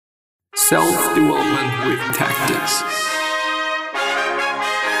Self-development with tactics.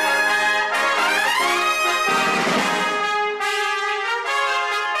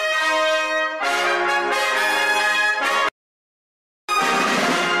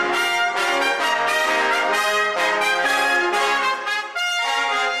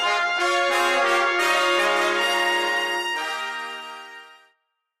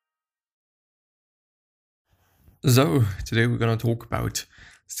 So, today we're going to talk about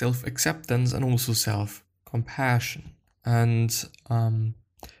self-acceptance and also self-compassion. And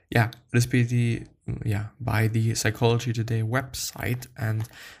this be by the Psychology Today website. And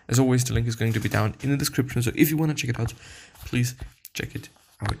as always, the link is going to be down in the description. So if you want to check it out, please check it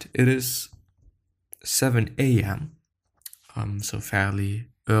out. It is 7 a.m. So fairly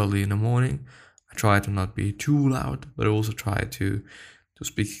early in the morning. I try to not be too loud, but I also try to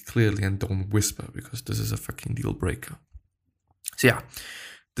speak clearly and don't whisper, because this is a fucking deal breaker. So yeah,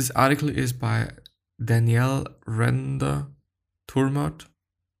 this article is by Danielle Render Turmot,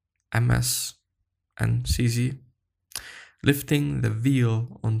 MS and CC, Lifting the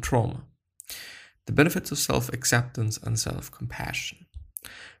Veil on Trauma. The benefits of self-acceptance and self-compassion.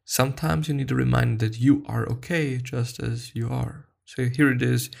 Sometimes you need a reminder that you are okay just as you are. So here it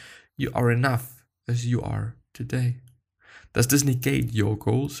is, you are enough as you are today. Does this negate your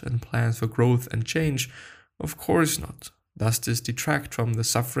goals and plans for growth and change? Of course not. Does this detract from the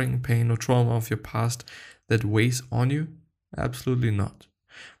suffering, pain, or trauma of your past that weighs on you? Absolutely not.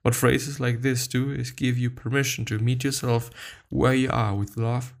 What phrases like this do is give you permission to meet yourself where you are with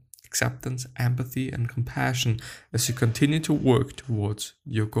love, acceptance, empathy, and compassion as you continue to work towards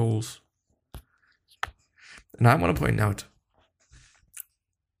your goals. And I want to point out,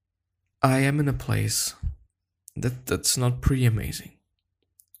 I am in a place that's not pretty amazing,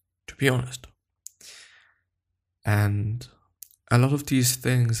 to be honest. And a lot of these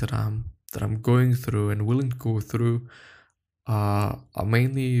things that I'm going through and willing to go through are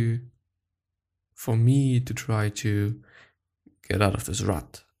mainly for me to try to get out of this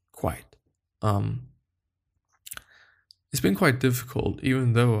rut. It's been quite difficult,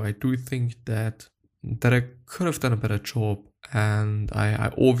 even though I do think that I could have done a better job, and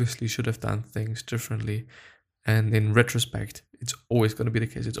I obviously should have done things differently. And in retrospect, it's always going to be the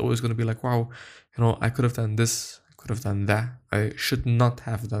case. It's always going to be like, wow, I could have done this, I could have done that. I should not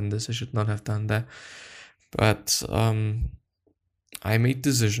have done this, I should not have done that. But I made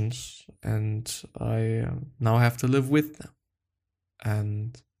decisions, and I now have to live with them.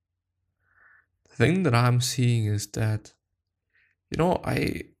 And the thing that I'm seeing is that,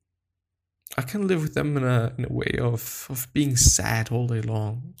 I can live with them in a way of being sad all day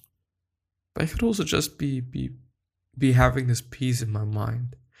long. But I could also just be having this peace in my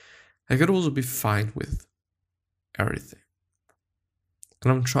mind. I could also be fine with everything.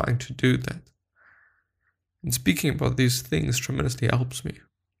 And I'm trying to do that. And speaking about these things tremendously helps me.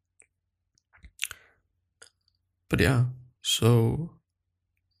 But yeah, so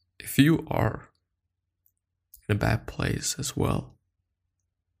if you are in a bad place as well,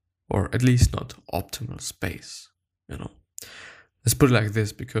 or at least not optimal space, let's put it like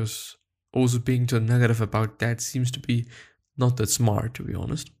this, because also being too negative about that seems to be not that smart, to be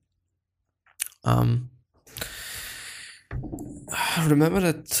honest. Remember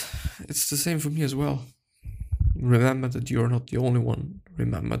that it's the same for me as well. Remember that you're not the only one.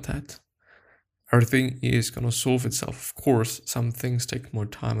 Remember that everything is gonna solve itself. Of course, some things take more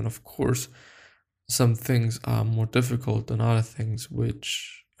time, and of course, some things are more difficult than other things,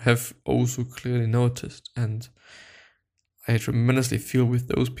 which I have also clearly noticed. And I tremendously feel with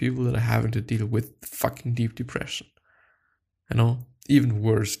those people that are having to deal with fucking deep depression. Even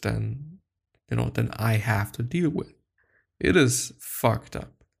worse than I have to deal with. It is fucked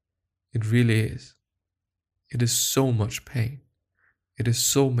up. It really is. It is so much pain. It is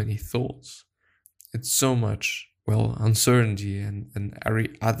so many thoughts. It's so much, uncertainty and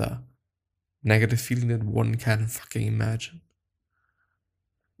every other negative feeling that one can fucking imagine.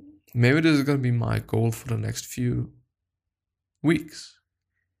 Maybe this is going to be my goal for the next few weeks,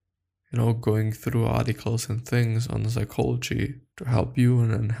 going through articles and things on the psychology to help you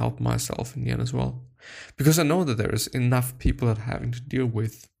and then help myself in the end as well. Because I know that there is enough people that are having to deal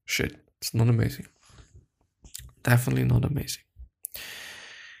with shit. It's not amazing. Definitely not amazing.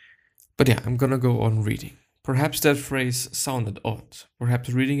 But yeah, I'm gonna go on reading. Perhaps that phrase sounded odd. Perhaps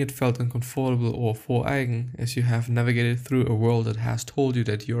reading it felt uncomfortable or foreign, as you have navigated through a world that has told you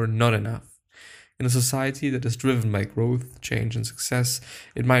that you're not enough. In a society that is driven by growth, change, and success,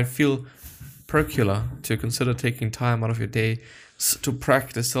 it might feel peculiar to consider taking time out of your day to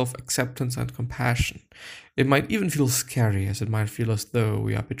practice self-acceptance and compassion. It might even feel scary, as it might feel as though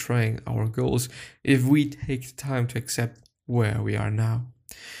we are betraying our goals if we take the time to accept where we are now.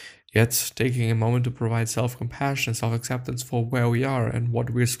 Yet, taking a moment to provide self-compassion and self-acceptance for where we are and what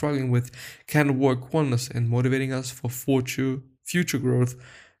we're struggling with can work wonders in motivating us for future growth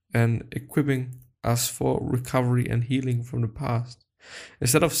and equipping us for recovery and healing from the past.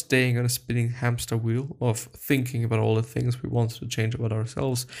 Instead of staying on a spinning hamster wheel of thinking about all the things we want to change about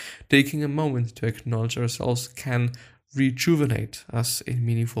ourselves, taking a moment to acknowledge ourselves can rejuvenate us in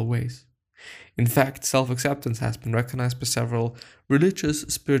meaningful ways. In fact, self-acceptance has been recognized by several religious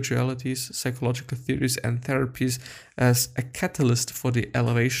spiritualities, psychological theories, and therapies as a catalyst for the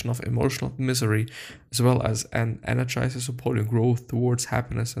elevation of emotional misery, as well as an energizer supporting growth towards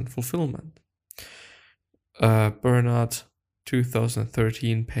happiness and fulfillment. Bernard,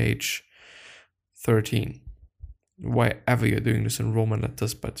 2013, page 13. Why ever you're doing this in Roman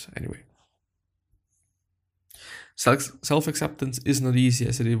letters, but anyway. Self-acceptance is not easy,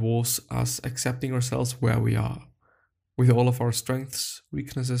 as it involves us accepting ourselves where we are, with all of our strengths,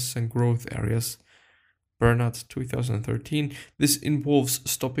 weaknesses, and growth areas. Bernard, 2013. This involves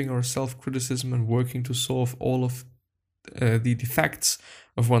stopping our self-criticism and working to solve all of the defects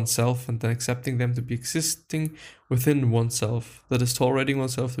of oneself, and then accepting them to be existing within oneself, that is, tolerating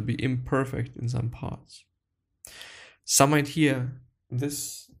oneself to be imperfect in some parts. Some might hear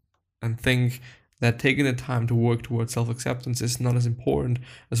this and think that taking the time to work towards self-acceptance is not as important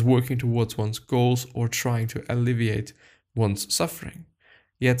as working towards one's goals or trying to alleviate one's suffering.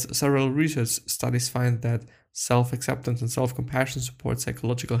 Yet, several research studies find that self-acceptance and self-compassion support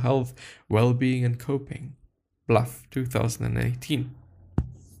psychological health, well-being, and coping. Bluff, 2018.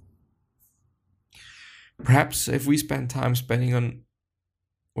 Perhaps if we spend time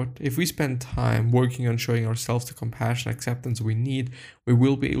working on showing ourselves the compassion and acceptance we need, we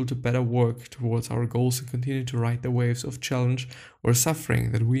will be able to better work towards our goals and continue to ride the waves of challenge or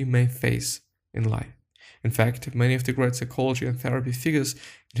suffering that we may face in life. In fact, many of the great psychology and therapy figures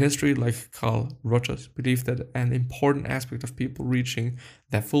in history, like Carl Rogers, believe that an important aspect of people reaching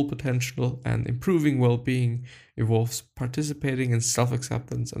their full potential and improving well-being involves participating in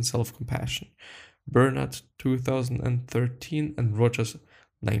self-acceptance and self-compassion. Bernard, 2013, and Rogers,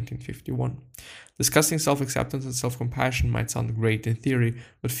 1951. Discussing self-acceptance and self-compassion might sound great in theory,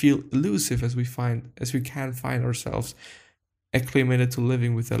 but feel elusive as we can find ourselves acclimated to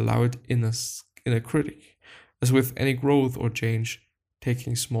living with a loud inner critic. As with any growth or change,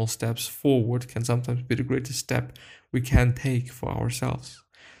 taking small steps forward can sometimes be the greatest step we can take for ourselves.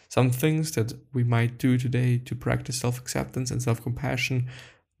 Some things that we might do today to practice self-acceptance and self-compassion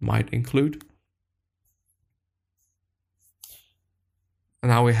might include. And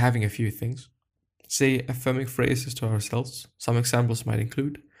now we're having a few things. Say affirming phrases to ourselves. Some examples might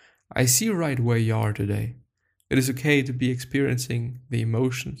include, I see right where you are today. It is okay to be experiencing the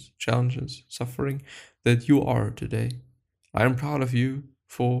emotions, challenges, suffering that you are today. I am proud of you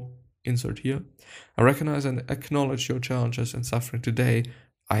for insert here. I recognize and acknowledge your challenges and suffering today.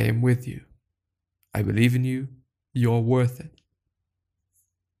 I am with you. I believe in you. You're worth it.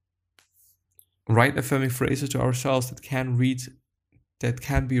 Write affirming phrases to ourselves that can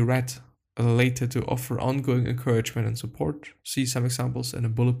be read later to offer ongoing encouragement and support. See some examples in a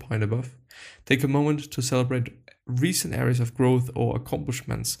bullet point above. Take a moment to celebrate recent areas of growth or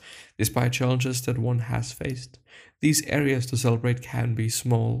accomplishments despite challenges that one has faced. These areas to celebrate can be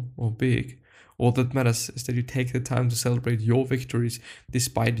small or big. All that matters is that you take the time to celebrate your victories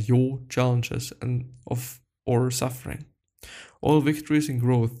despite your challenges or suffering. All victories and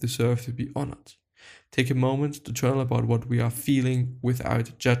growth deserve to be honored. Take a moment to journal about what we are feeling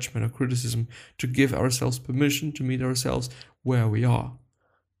without judgment or criticism, to give ourselves permission to meet ourselves where we are.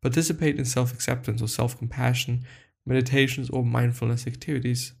 Participate in self-acceptance or self-compassion, meditations or mindfulness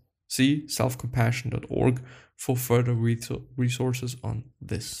activities. See selfcompassion.org for further resources on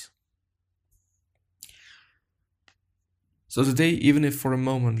this. So today, even if for a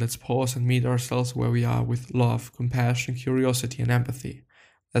moment, let's pause and meet ourselves where we are with love, compassion, curiosity, and empathy.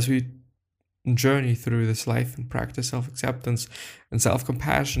 As we journey through this life and practice self-acceptance and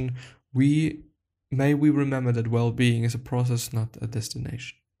self-compassion, we remember that well-being is a process, not a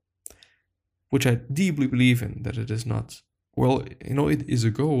destination. Which I deeply believe in, that it is not. Well, it is a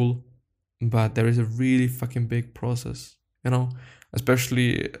goal, but there is a really fucking big process,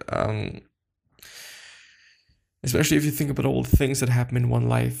 especially if you think about all the things that happen in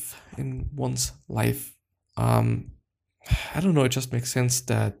one's life. I don't know, it just makes sense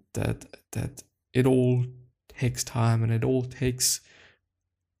that it all takes time and it all takes,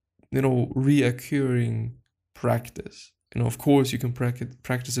 reoccurring practice. of course you can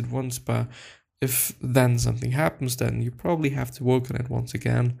practice it once, but if then something happens, then you probably have to work on it once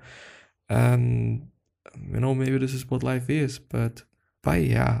again. And maybe this is what life is. But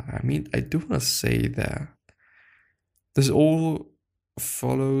yeah, I mean, I do want to say that this all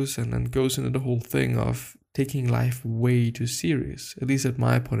follows and then goes into the whole thing of taking life way too serious, at least at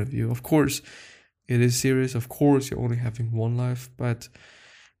my point of view. Of course, it is serious. Of course, you're only having one life. But,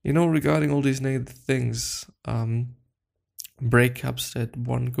 regarding all these negative things, breakups that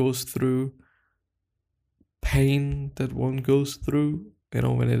one goes through, pain that one goes through,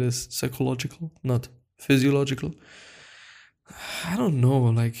 when it is psychological, not physiological. I don't know,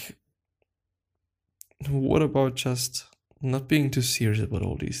 like, what about just not being too serious about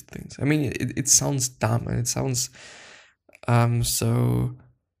all these things? I mean, it sounds dumb, and it sounds so,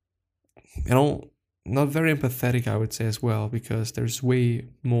 not very empathetic, I would say, as well, because there's way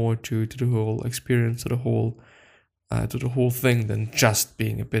more to the whole experience, to the whole thing than just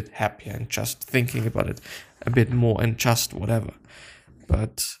being a bit happy and just thinking about it a bit more and just whatever.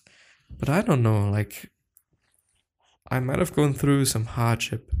 But I don't know, like, I might have gone through some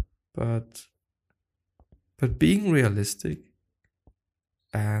hardship, but being realistic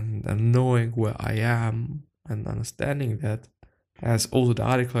and knowing where I am and understanding that, as also the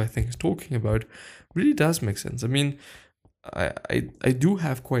article I think is talking about, really does make sense. I mean, I do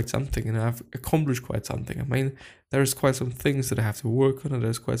have quite something, and I've accomplished quite something. I mean, there's quite some things that I have to work on, and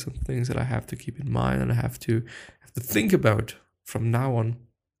there's quite some things that I have to keep in mind and I have to think about from now on.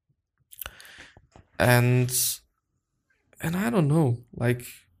 And I don't know, like,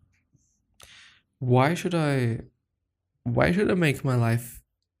 why should I make my life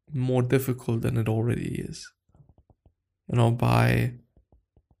more difficult than it already is? By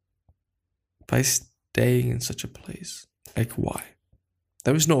staying in such a place. Like, why?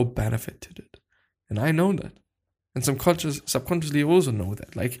 There is no benefit to it. And I know that. And subconsciously also know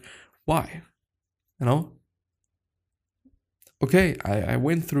that. Like, why? Okay, I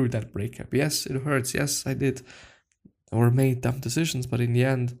went through that breakup. Yes, it hurts. Yes, I did. Or made dumb decisions. But in the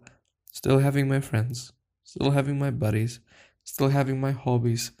end, still having my friends. Still having my buddies. Still having my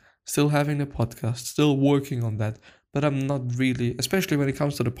hobbies. Still having the podcast. Still working on that. But I'm not really, especially when it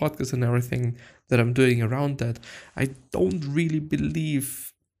comes to the podcast and everything that I'm doing around that, I don't really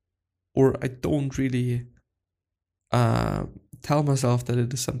believe, or I don't really tell myself that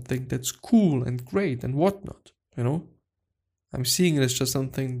it is something that's cool and great and whatnot, I'm seeing it as just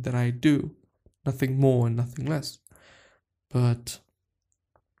something that I do, nothing more and nothing less. But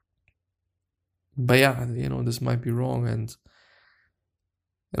yeah, this might be wrong, and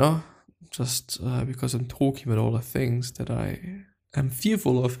just because I'm talking about all the things that I am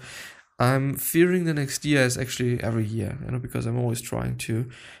fearful of. I'm fearing the next year as actually every year, because I'm always trying to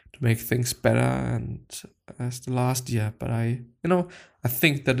make things better and as the last year. But I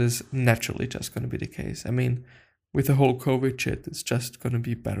think that is naturally just going to be the case. I mean, with the whole COVID shit, it's just going to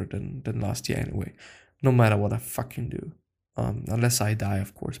be better than last year anyway, no matter what I fucking do. Unless I die,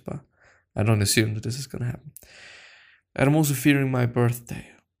 of course, but I don't assume that this is going to happen. And I'm also fearing my birthday.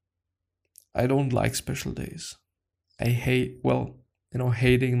 I don't like special days. I hate,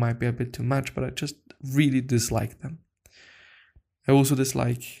 hating might be a bit too much, but I just really dislike them. I also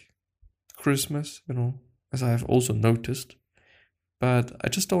dislike Christmas, as I have also noticed. But I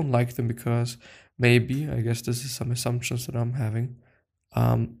just don't like them because maybe, I guess this is some assumptions that I'm having.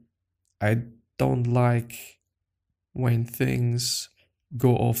 I don't like when things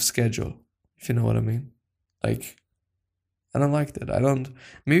go off schedule, if you know what I mean. Like, I don't like that. I don't know,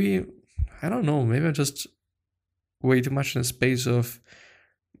 maybe I'm just way too much in a space of,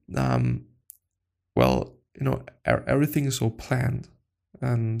 everything is so planned,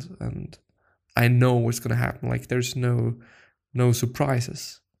 and I know what's gonna happen. Like, there's no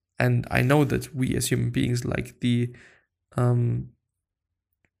surprises, and I know that we as human beings like the,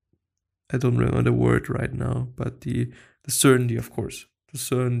 I don't remember the word right now, but the certainty, of course, the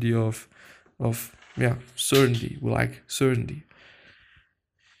certainty of certainty. We like certainty.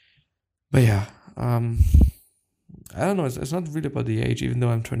 But yeah, I don't know, it's not really about the age, even though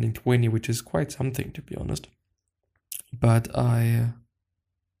I'm turning 20, which is quite something, to be honest. But I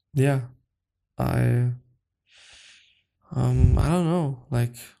don't know,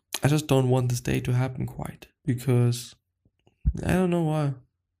 like, I just don't want this day to happen quite, because I don't know why.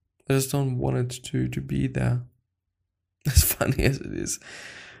 I just don't want it to be there, as funny as it is.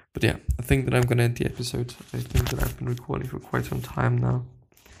 But yeah, I think that I'm gonna end the episode. I think that I've been recording for quite some time now.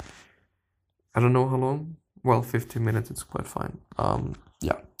 I don't know how long. Well, 15 minutes, it's quite fine.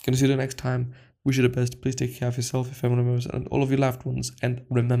 Yeah, gonna see you the next time. Wish you the best. Please take care of yourself, your family members, and all of your loved ones. And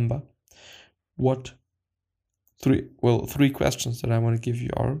remember, what three questions that I want to give you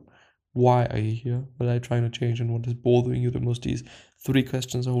are: why are you here? What are you trying to change? And what is bothering you the most? These three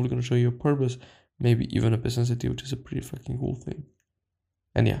questions are hopefully going to show you a purpose, maybe even a business idea, which is a pretty fucking cool thing.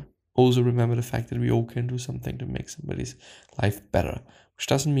 And yeah, also remember the fact that we all can do something to make somebody's life better, which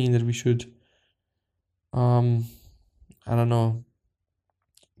doesn't mean that we should, I don't know,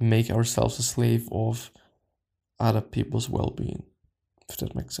 make ourselves a slave of other people's well-being, if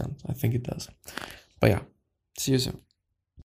that makes sense. I think it does. But yeah, see you soon.